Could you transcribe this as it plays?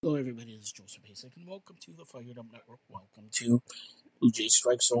Hello, everybody. This is Joseph Hasek, and welcome to the FiredUp Network. Welcome to Blue Jays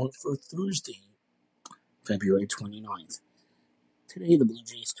Strike Zone for Thursday, February 29th. Today, the Blue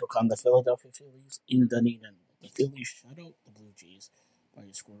Jays took on the Philadelphia Phillies in Dunedin. The Phillies shut out the Blue Jays by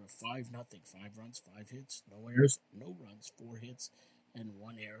a score of 5-0. 5 runs, 5 hits, no errors, no runs, 4 hits, and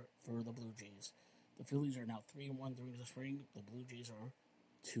 1 error for the Blue Jays. The Phillies are now 3-1 during the spring. The Blue Jays are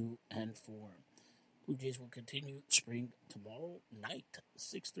 2-4. Blue Jays will continue spring tomorrow night,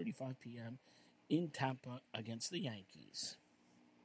 6:35 p.m. in Tampa against the Yankees.